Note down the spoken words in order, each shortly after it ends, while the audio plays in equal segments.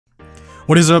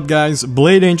What is up, guys?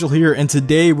 Blade Angel here, and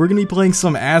today we're gonna be playing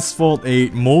some Asphalt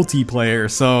 8 multiplayer.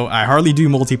 So I hardly do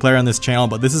multiplayer on this channel,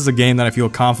 but this is a game that I feel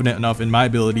confident enough in my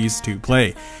abilities to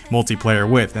play multiplayer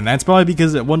with, and that's probably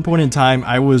because at one point in time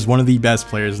I was one of the best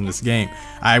players in this game.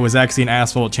 I was actually an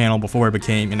Asphalt channel before it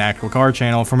became an actual car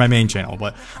channel for my main channel,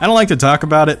 but I don't like to talk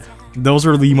about it. Those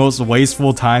are the most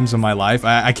wasteful times of my life.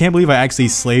 I can't believe I actually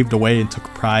slaved away and took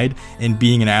pride in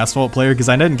being an Asphalt player because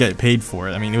I didn't get paid for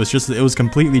it. I mean, it was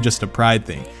completely just a pride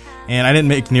thing. And I didn't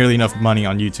make nearly enough money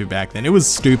on YouTube back then. It was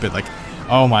stupid. Like,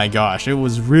 oh my gosh, it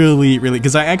was really,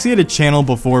 because I actually had a channel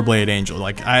before Blade Angel.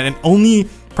 Like,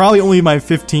 probably only my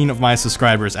 15 of my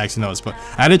subscribers actually knows, but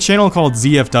I had a channel called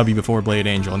ZFW before Blade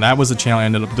Angel, and that was a channel I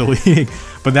ended up deleting,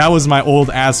 but that was my old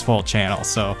Asphalt channel,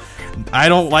 so I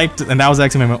don't like to, and that was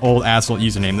actually my old Asphalt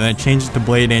username. Then I changed it to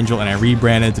Blade Angel, and I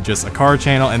rebranded to just a car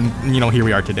channel, and you know, here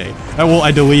we are today. Well,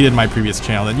 I deleted my previous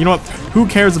channel, and you know what, who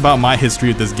cares about my history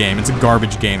with this game? It's a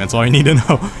garbage game, that's all you need to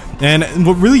know. And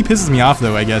what really pisses me off,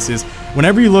 though, I guess, is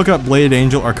whenever you look up Blade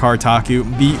Angel or Cartaku,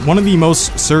 one of the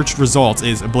most searched results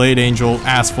is Blade Angel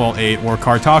Asphalt 8 or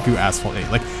Cartaku Asphalt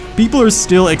 8. Like, people are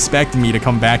still expecting me to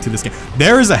come back to this game.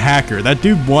 There is a hacker. That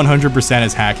dude 100%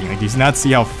 is hacking. Like, you do not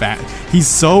see how fat. He's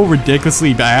so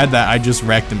ridiculously bad that I just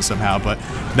wrecked him somehow. But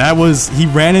that was, he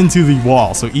ran into the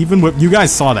wall. So even with, you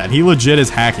guys saw that. He legit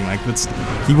is hacking. Like,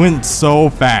 he went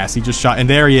so fast. He just shot, and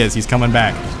there he is. He's coming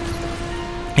back.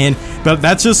 But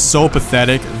that's just so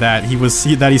pathetic that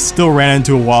he still ran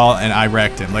into a wall and I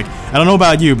wrecked him. Like, I don't know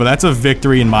about you, but that's a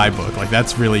victory in my book. Like,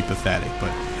 that's really pathetic.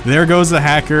 But there goes the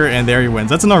hacker, and there he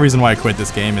wins. That's another reason why I quit this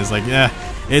game. Is like, yeah,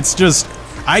 it's just,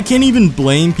 I can't even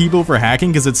blame people for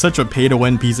hacking because it's such a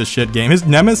pay-to-win piece of shit game. His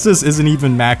nemesis isn't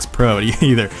even max pro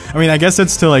either. I mean, I guess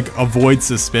it's to like avoid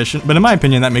suspicion, but in my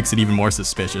opinion, that makes it even more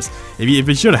suspicious. If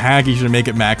he should hack, he should make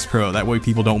it max pro. That way,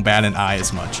 people don't bat an eye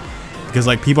as much. Because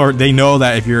like they know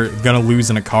that if you're gonna lose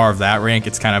in a car of that rank,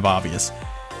 it's kind of obvious.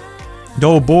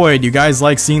 Oh boy, do you guys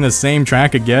like seeing the same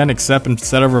track again, except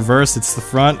instead of reverse, it's the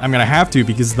front? I'm gonna have to,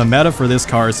 because the meta for this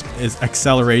car is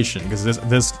acceleration. Because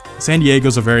this San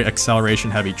Diego's a very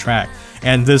acceleration heavy track,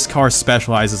 and this car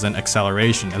specializes in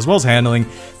acceleration as well as handling.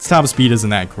 Its top speed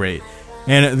isn't that great.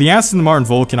 And the Aston Martin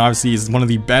Vulcan obviously is one of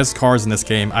the best cars in this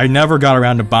game. I never got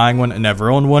around to buying one, and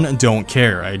never owned one, and don't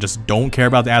care. I just don't care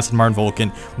about the Aston Martin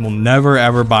Vulcan. Will never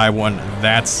ever buy one.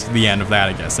 That's the end of that,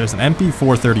 I guess. There's an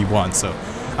MP431, so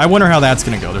I wonder how that's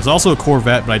going to go. There's also a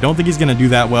Corvette, but I don't think he's going to do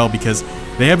that well because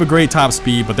they have a great top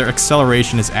speed, but their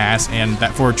acceleration is ass, and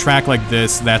that for a track like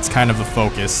this, that's kind of the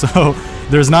focus. So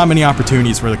there's not many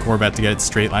opportunities for the Corvette to get its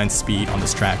straight line speed on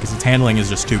this track because its handling is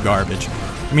just too garbage.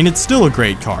 I mean, it's still a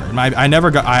great car.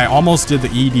 I almost did the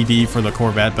EDD for the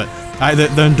Corvette, but the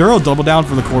Enduro Double Down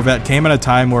for the Corvette came at a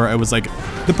time where it was like,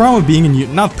 the problem with being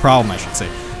in, not problem I should say,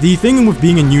 the thing with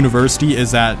being in university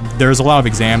is that there's a lot of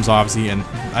exams obviously, and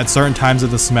at certain times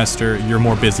of the semester you're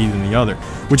more busy than the other,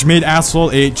 which made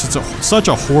Asphalt 8 just such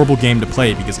a horrible game to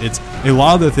play because it's a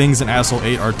lot of the things in Asphalt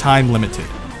 8 are time limited.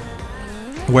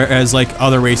 Whereas like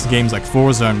other race games like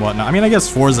Forza and whatnot, I mean, I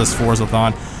guess Forza's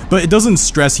Forzathon, but it doesn't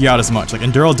stress you out as much. Like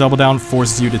Enduro Double Down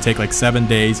forces you to take like 7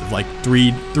 days of like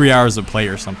three hours of play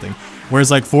or something. Whereas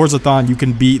like Forzathon, you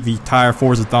can beat the entire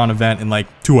Forzathon event in like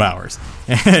 2 hours.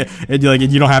 And like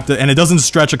you don't have to, and it doesn't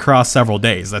stretch across several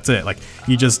days. That's it. Like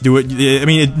you just do it. I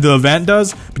mean, the event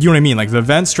does, but you know what I mean. Like the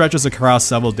event stretches across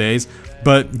several days,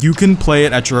 but you can play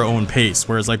it at your own pace.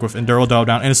 Whereas like with Enduro Double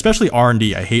Down, and especially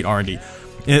R&D, I hate R&D.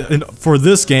 And for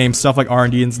this game, stuff like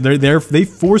R&D, they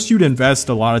force you to invest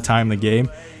a lot of time in the game,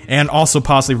 and also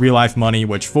possibly real life money,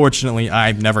 which fortunately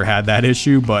I've never had that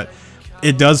issue, but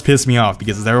it does piss me off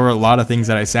because there were a lot of things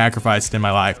that I sacrificed in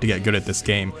my life to get good at this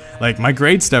game. Like my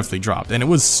grades definitely dropped, and it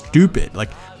was stupid. Like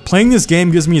playing this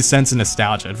game gives me a sense of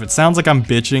nostalgia. If it sounds like I'm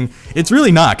bitching, it's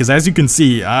really not, because as you can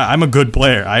see, I'm a good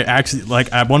player. I actually,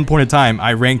 like, at one point in time,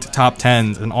 I ranked top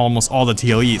 10s in almost all the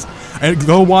TLEs. And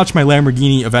go watch my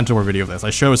Lamborghini event tour video of this.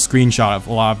 I show a screenshot of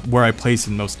a lot of where I placed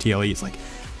in most TLEs. Like,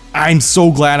 I'm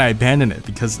so glad I abandoned it,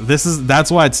 because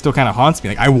that's why it still kind of haunts me.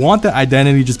 Like, I want that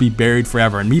identity to just be buried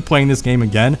forever, and me playing this game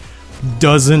again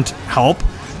doesn't help.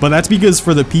 But that's because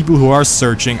for the people who are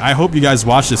searching, I hope you guys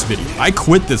watch this video. I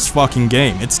quit this fucking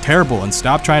game. It's terrible, and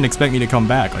stop trying to expect me to come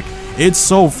back. Like, it's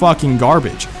so fucking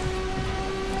garbage.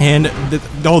 And,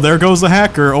 oh, there goes the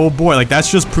hacker. Oh boy, like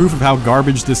that's just proof of how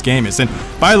garbage this game is. And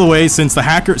by the way, since I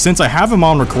have him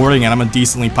on recording and I'm a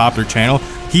decently popular channel,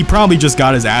 he probably just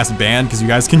got his ass banned, because you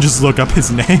guys can just look up his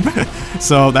name.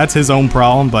 So that's his own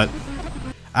problem, but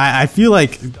I feel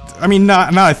like I mean,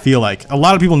 now I feel like a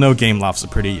lot of people know Gameloft's a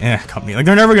pretty company. Like,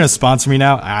 they're never gonna sponsor me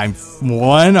now. I'm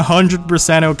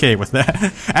 100% okay with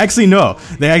that. Actually, no,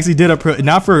 they actually did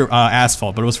not for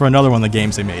Asphalt, but it was for another one of the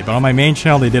games they made. But on my main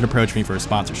channel, they did approach me for a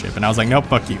sponsorship, and I was like, nope,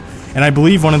 fuck you. And I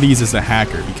believe one of these is a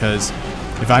hacker, because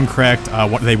if I'm correct,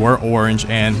 they were orange,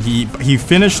 and he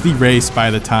finished the race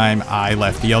by the time I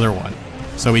left the other one.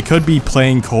 So he could be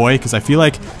playing coy, because I feel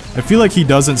like he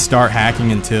doesn't start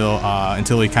hacking until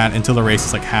the race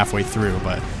is like halfway through.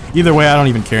 But either way, I don't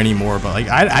even care anymore. But like,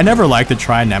 I never liked the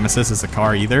Tri Nemesis as a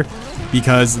car either,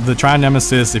 because the Tri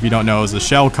Nemesis, if you don't know, is a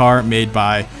shell car made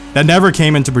by that never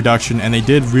came into production, and they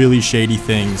did really shady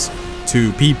things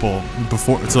to people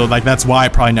before, so like that's why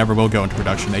it probably never will go into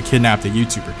production. They kidnapped a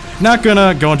YouTuber. Not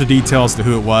gonna go into details to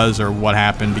who it was or what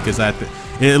happened, because a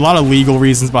lot of legal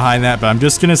reasons behind that, but I'm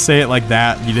just gonna say it like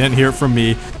that. You didn't hear it from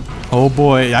me. Oh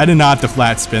boy, I did not the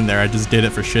flat spin there. I just did it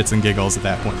for shits and giggles at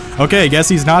that point. Okay, I guess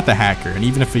he's not the hacker, and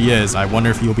even if he is, I wonder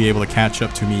if he'll be able to catch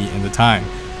up to me in the time.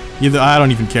 I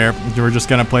don't even care. We're just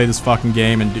gonna play this fucking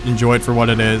game and enjoy it for what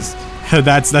it is.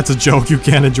 That's a joke. You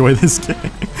can't enjoy this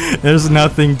game. There's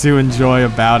nothing to enjoy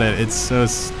about it. It's so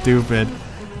stupid.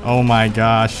 Oh my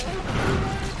gosh.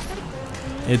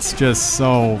 It's just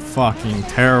so fucking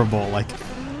terrible. Like,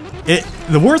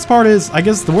 the worst part is, I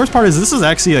guess the worst part is this is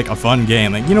actually like a fun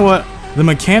game. Like, you know what? The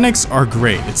mechanics are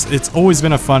great. It's always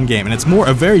been a fun game, and it's more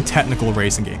a very technical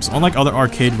racing game. So unlike other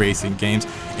arcade racing games,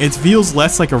 it feels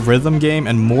less like a rhythm game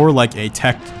and more like a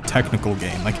technical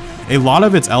game. Like, a lot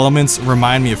of its elements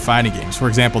remind me of fighting games. For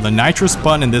example, the nitrous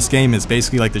button in this game is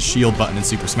basically like the shield button in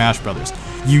Super Smash Bros.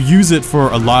 You use it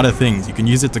for a lot of things. You can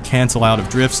use it to cancel out of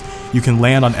drifts. You can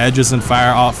land on edges and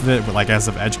fire off of it, but like as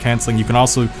of edge canceling. You can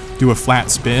also do a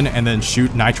flat spin and then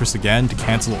shoot nitrous again to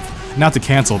cancel, not to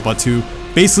cancel, but to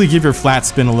basically give your flat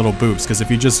spin a little boost, because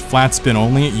if you just flat spin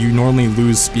only, you normally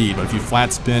lose speed, but if you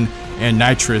flat spin and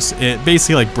nitrous, it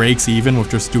basically like breaks even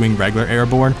with just doing regular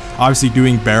airborne. Obviously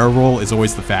doing barrel roll is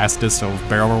always the fastest, so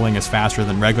barrel rolling is faster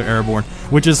than regular airborne,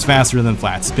 which is faster than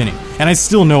flat spinning. And I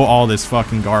still know all this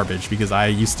fucking garbage because I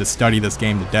used to study this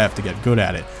game to death to get good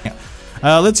at it.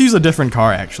 Let's use a different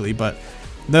car actually, but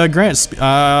the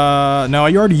no,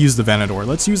 you already used the Venador.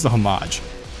 Let's use the Homage.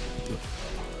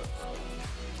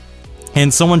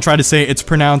 And someone tried to say it's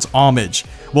pronounced homage.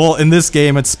 Well, in this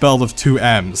game, it's spelled with 2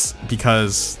 M's,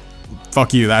 because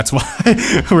fuck you, that's why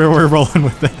we're rolling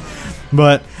with it.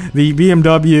 But the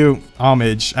BMW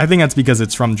homage, I think that's because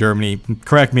it's from Germany.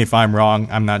 Correct me if I'm wrong,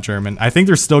 I'm not German. I think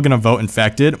they're still gonna vote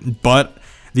infected, but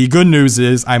the good news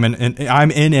is I'm in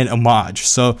an homage.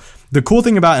 So the cool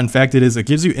thing about infected is it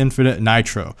gives you infinite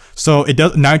nitro. So it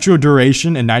does, nitro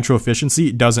duration and nitro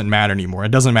efficiency doesn't matter anymore.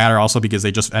 It doesn't matter also because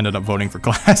they just ended up voting for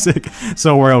classic,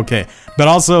 so we're okay. But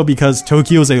also because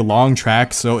Tokyo is a long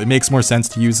track, so it makes more sense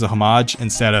to use the Homage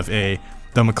instead of the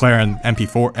McLaren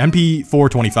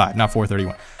MP425, not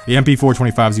 431. The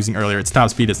MP425 I was using earlier, its top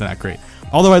speed isn't that great.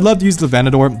 Although I'd love to use the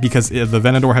Venador because the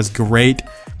Venador has great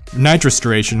nitrous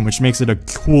duration, which makes it a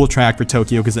cool track for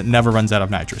Tokyo because it never runs out of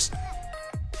nitrous.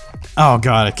 Oh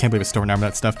god, I can't believe I still remember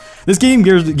that stuff. This game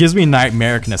gives me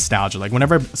nightmaric nostalgia. Like,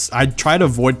 whenever I try to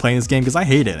avoid playing this game because I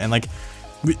hate it, and like,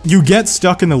 you get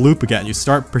stuck in the loop again. You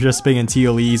start participating in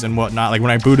TLEs and whatnot. Like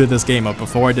when I booted this game up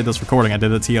before I did this recording, I did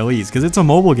the TLEs because it's a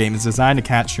mobile game. It's designed to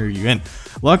capture you in.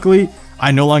 Luckily,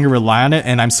 I no longer rely on it,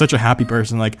 and I'm such a happy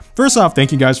person. Like, first off,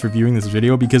 thank you guys for viewing this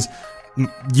video, because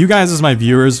you guys as my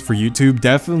viewers for YouTube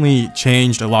definitely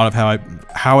changed a lot of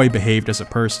how I behaved as a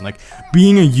person. Like,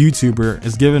 being a YouTuber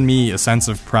has given me a sense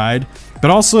of pride,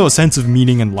 but also a sense of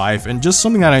meaning in life, and just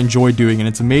something that I enjoy doing. And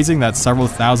it's amazing that several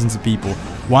thousands of people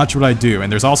watch what I do.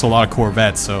 And there's also a lot of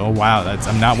Corvettes, so oh wow,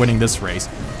 I'm not winning this race.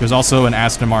 There's also an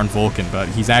Aston Martin Vulcan, but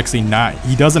he's actually not.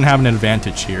 He doesn't have an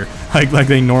advantage here, like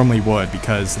they normally would,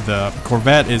 because the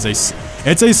Corvette is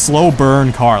it's a slow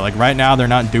burn car. Like right now, they're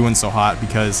not doing so hot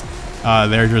because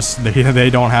they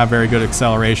don't have very good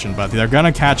acceleration, but they're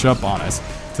gonna catch up on us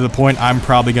to the point I'm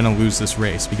probably gonna lose this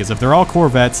race, because if they're all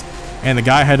Corvettes and the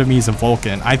guy ahead of me is a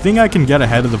Vulcan, I think I can get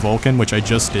ahead of the Vulcan, which I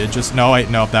just did. It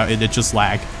just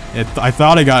lagged. I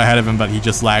thought I got ahead of him, but he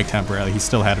just lagged temporarily. He's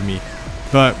still ahead of me.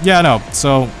 But yeah, no.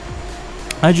 So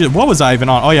what was I even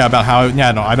on? Oh yeah, about how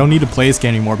I don't need to play this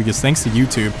game anymore because thanks to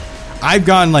YouTube, I've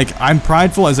gotten, like, I'm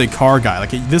prideful as a car guy.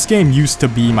 Like, this game used to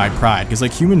be my pride, because,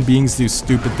 like, human beings do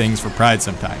stupid things for pride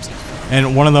sometimes.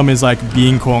 And one of them is, like,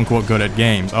 being quote-unquote good at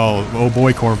games. Oh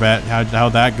boy, Corvette,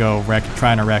 how'd that go?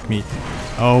 Trying to wreck me.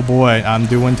 Oh boy, I'm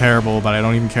doing terrible, but I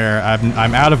don't even care.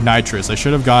 I'm out of nitrous. I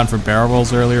should have gone for barrel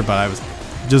rolls earlier, but I was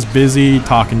just busy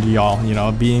talking to y'all, you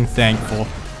know, being thankful,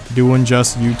 doing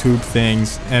just YouTube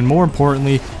things. And more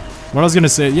importantly, what I was gonna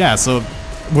say, yeah, so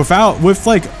with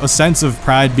like a sense of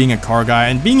pride being a car guy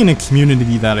and being in a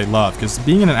community that I love, because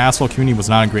being in an Asphalt community was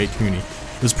not a great community.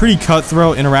 It was pretty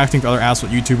cutthroat. Interacting with other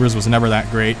Asphalt YouTubers was never that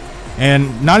great.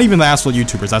 And not even the Asphalt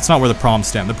YouTubers, that's not where the problem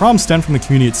stemmed. The problem stemmed from the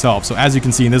community itself. So as you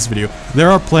can see in this video, there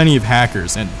are plenty of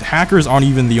hackers, and hackers aren't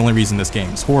even the only reason this game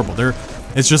is horrible.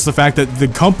 It's just the fact that the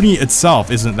company itself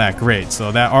isn't that great.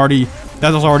 So that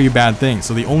was already a bad thing.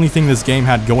 So the only thing this game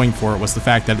had going for it was the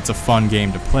fact that it's a fun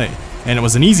game to play. And it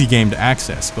was an easy game to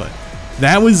access, but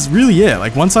that was really it.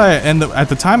 Like at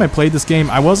the time I played this game,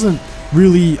 I was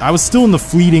still in the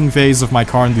fleeting phase of my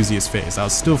car enthusiast phase. I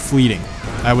was still fleeting.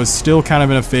 I was still kind of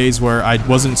in a phase where I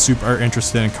wasn't super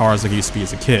interested in cars like I used to be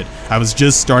as a kid. I was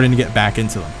just starting to get back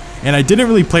into them. And I didn't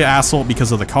really play Asphalt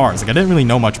because of the cars. Like, I didn't really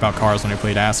know much about cars when I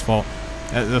played Asphalt,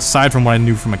 aside from what I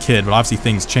knew from a kid, but obviously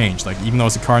things changed. Like, even though I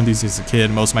was a car enthusiast as a kid,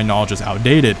 most of my knowledge is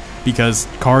outdated because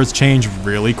cars change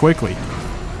really quickly.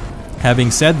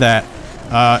 Having said that,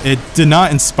 it did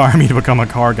not inspire me to become a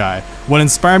car guy. What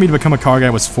inspired me to become a car guy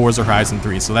was Forza Horizon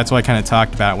 3, so that's what I kind of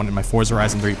talked about in my Forza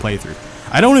Horizon 3 playthrough.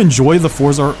 I don't enjoy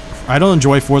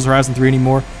Forza Horizon 3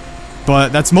 anymore,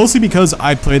 but that's mostly because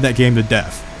I played that game to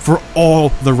death for all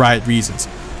the right reasons.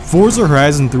 Forza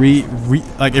Horizon 3, it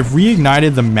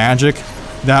reignited the magic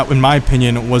that, in my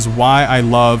opinion, was why I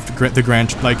loved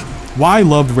why I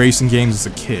loved racing games as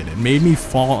a kid. It made me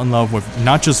fall in love with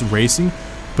not just racing,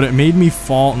 but it made me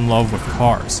fall in love with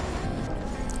cars.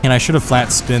 And I should have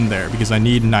flat spin there because I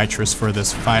need nitrous for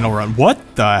this final run. What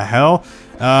the hell?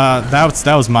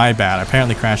 That was my bad. I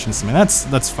apparently crashed into something.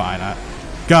 That's fine.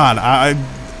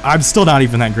 I'm still not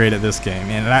even that great at this game,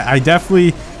 and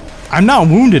I'm not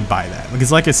wounded by that,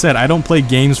 because like I said, I don't play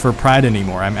games for pride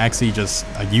anymore. I'm actually just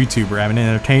a YouTuber. I'm an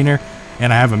entertainer,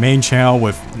 and I have a main channel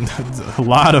with a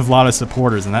lot of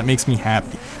supporters, and that makes me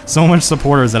happy. So much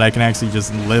supporters that I can actually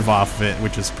just live off of it,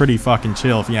 which is pretty fucking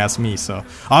chill if you ask me. So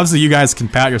obviously you guys can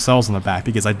pat yourselves on the back,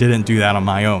 because I didn't do that on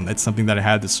my own. It's something that I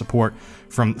had the support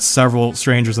from several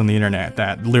strangers on the internet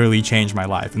that literally changed my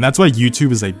life. And that's why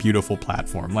YouTube is a beautiful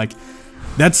platform. Like,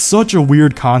 that's such a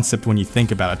weird concept when you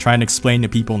think about it, trying to explain to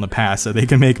people in the past that they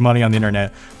can make money on the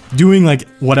internet doing like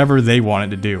whatever they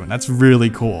wanted to do, and that's really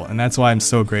cool. And that's why I'm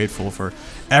so grateful for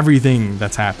everything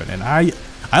that's happened. And I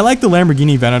like the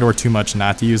Lamborghini Aventador too much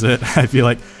not to use it. I feel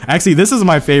like, actually, this is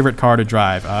my favorite car to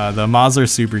drive, the Mazda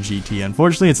Super GT.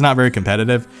 Unfortunately, it's not very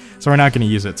competitive, so we're not going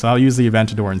to use it, so I'll use the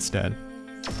Aventador instead.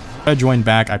 If I join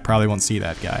back, I probably won't see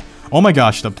that guy. Oh my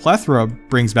gosh, the plethora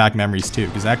brings back memories too,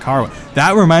 because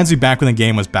that reminds me back when the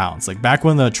game was balanced. Like, back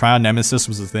when the Trial Nemesis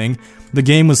was a thing, the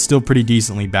game was still pretty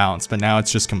decently balanced, but now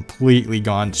it's just completely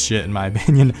gone to shit in my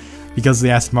opinion, because the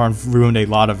Aston Martin ruined a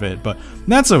lot of it. But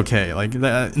that's okay. Like,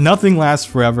 nothing lasts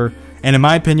forever, and in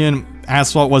my opinion,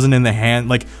 Asphalt wasn't in the hand.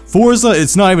 Like, Forza,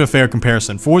 it's not even a fair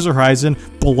comparison. Forza Horizon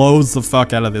blows the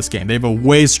fuck out of this game. They have a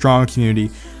way strong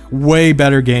community, way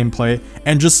better gameplay,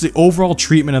 and just the overall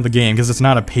treatment of the game, because it's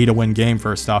not a pay-to-win game.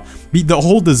 First off, the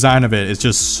whole design of it is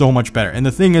just so much better. And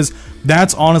the thing is,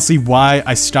 that's honestly why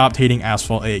I stopped hating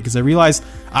Asphalt 8, because I realized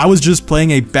I was just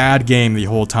playing a bad game the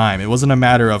whole time. It wasn't a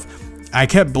matter of, I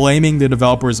kept blaming the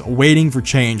developers, waiting for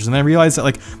change, and then I realized that,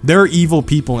 like, there are evil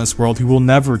people in this world who will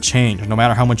never change, no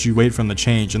matter how much you wait for them to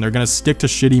change, and they're gonna stick to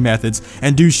shitty methods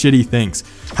and do shitty things.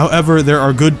 However, there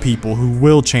are good people who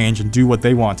will change and do what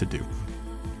they want to do.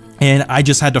 And I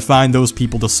just had to find those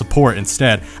people to support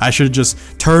instead. I should just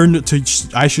turn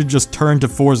to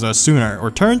Forza sooner, or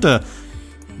turn to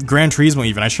Gran Turismo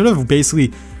even. I should have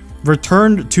basically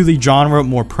returned to the genre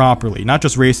more properly, not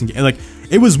just racing. Like,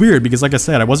 it was weird because, like I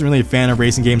said, I wasn't really a fan of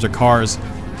racing games or cars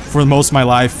for most of my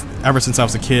life ever since I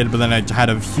was a kid, but then I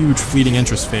had a huge fleeting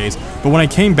interest phase. But when I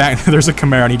came back, there's a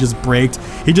Camaro, and he just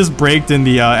braked in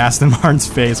the Aston Martin's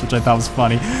face, which I thought was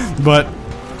funny. But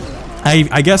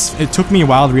I guess it took me a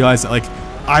while to realize that, like,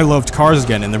 I loved cars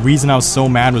again, and the reason I was so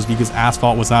mad was because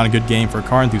Asphalt was not a good game for a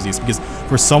car enthusiast, because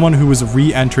for someone who was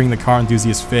re-entering the car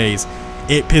enthusiast phase,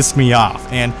 it pissed me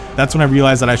off, and that's when I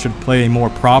realized that I should play a more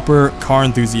proper car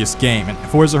enthusiast game. And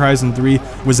Forza Horizon 3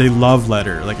 was a love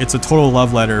letter. Like, it's a total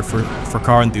love letter for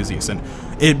car enthusiasts, and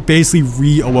it basically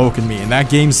reawoken me, and that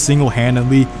game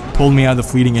single-handedly pulled me out of the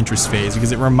fleeting interest phase,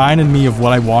 because it reminded me of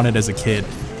what I wanted as a kid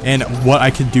and what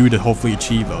I could do to hopefully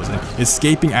achieve those. And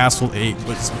escaping Asphalt 8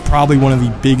 was probably one of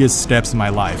the biggest steps in my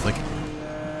life. Like,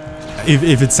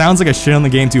 if it sounds like I shit on the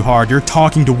game too hard, you're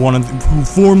talking to who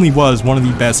formerly was one of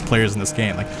the best players in this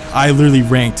game. Like, I literally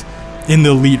ranked in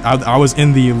the elite. I was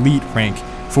in the elite rank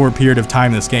for a period of time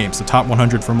in this game, so top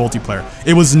 100 for multiplayer.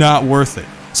 It was not worth it.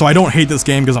 So I don't hate this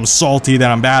game because I'm salty that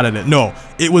I'm bad at it. No,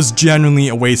 it was genuinely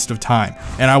a waste of time,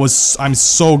 and I'm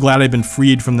so glad I've been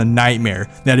freed from the nightmare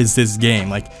that is this game.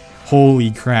 Like, holy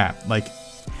crap. Like,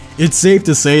 It's safe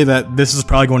to say that this is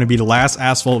probably going to be the last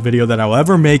Asphalt video that I'll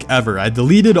ever make ever. I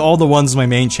deleted all the ones on my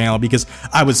main channel because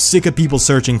I was sick of people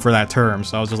searching for that term.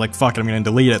 So I was just like, fuck it, I'm gonna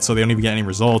delete it so they don't even get any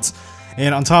results.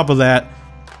 And on top of that,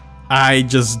 I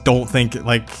just don't think,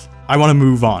 like, I want to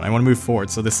move on. I want to move forward.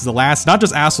 So this is the last, not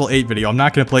just Asphalt 8 video. I'm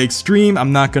not going to play Extreme.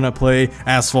 I'm not going to play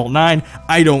Asphalt 9.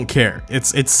 I don't care.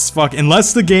 It's fuck,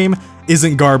 unless the game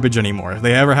isn't garbage anymore. If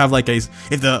they ever have like I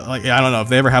don't know, if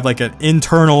they ever have like an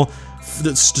internal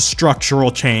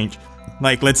structural change.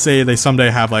 Like, let's say they someday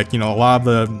have, like, you know, a lot of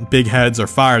the big heads are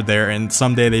fired there, and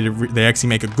someday they actually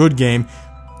make a good game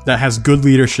that has good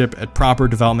leadership, at proper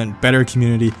development, better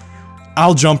community.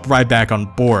 I'll jump right back on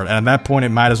board, and at that point it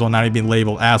might as well not even be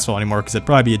labeled Asphalt anymore, because it'd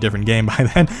probably be a different game by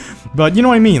then. But you know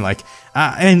what I mean, like,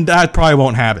 and that probably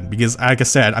won't happen, because like I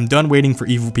said, I'm done waiting for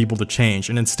evil people to change,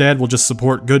 and instead we'll just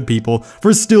support good people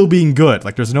for still being good.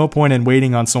 Like, there's no point in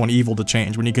waiting on someone evil to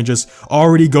change, when you can just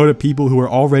already go to people who are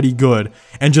already good,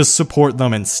 and just support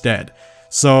them instead.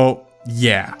 So,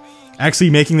 yeah.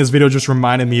 Actually, making this video just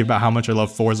reminded me about how much I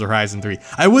love Forza Horizon 3.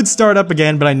 I would start up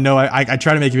again, but I know I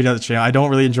try to make a video on the channel. I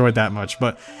don't really enjoy it that much,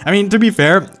 but I mean, to be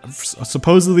fair,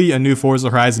 supposedly a new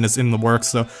Forza Horizon is in the works,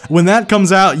 so when that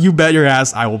comes out, you bet your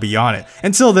ass I will be on it.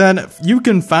 Until then, you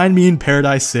can find me in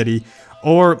Paradise City,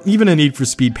 or even a Need for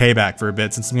Speed Payback for a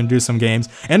bit, since I'm going to do some games.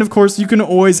 And of course, you can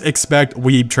always expect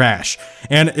weeb trash.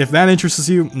 And if that interests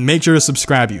you, make sure to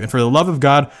subscribe you. And for the love of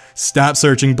God, stop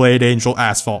searching Blade Angel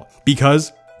Asphalt,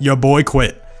 because your boy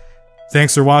quit.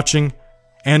 Thanks for watching,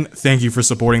 and thank you for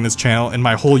supporting this channel and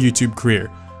my whole YouTube career.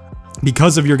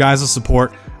 Because of your guys'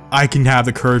 support, I can have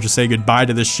the courage to say goodbye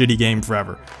to this shitty game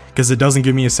forever, because it doesn't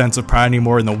give me a sense of pride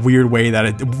anymore in the weird,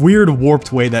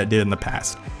 warped way that it did in the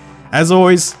past. As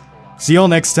always, see y'all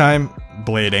next time.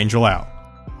 Blade Angel out.